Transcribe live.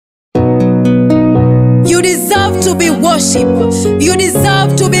worship. You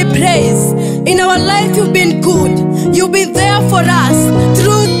deserve to be praised. In our life you've been good. You've been there for us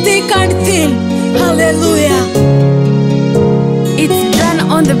through thick and thin. Hallelujah. It's done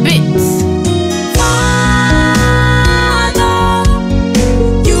on the beats.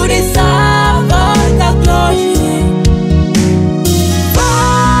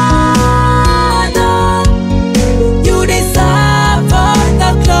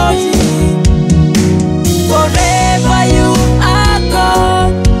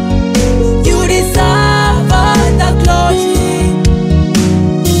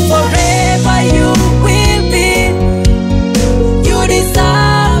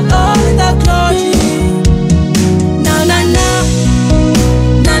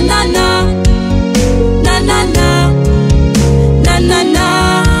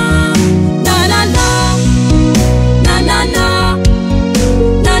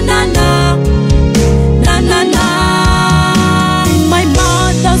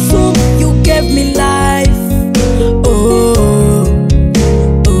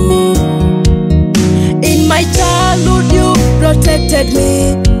 Protected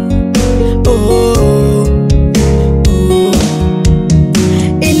me.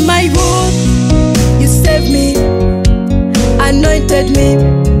 In my youth, you saved me, anointed me,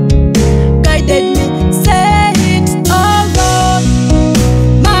 guided me. Say it, oh God,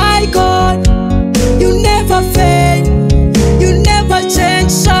 my God, you never fail, you never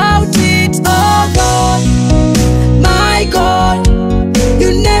change. Shout it, oh God, my God,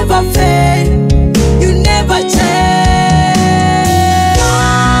 you never fail, you never change.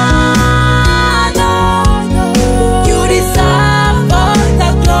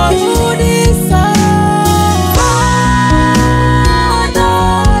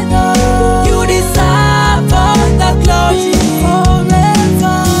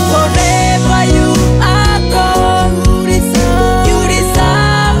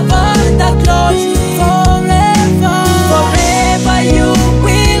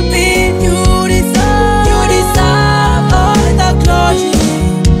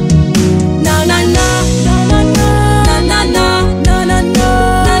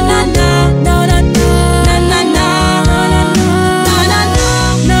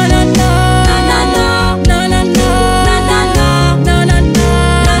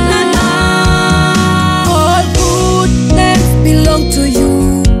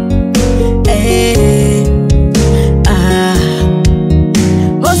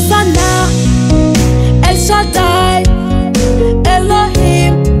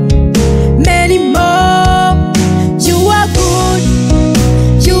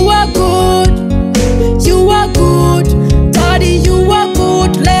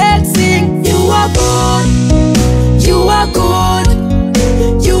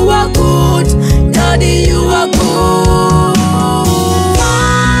 You are good, Daddy, you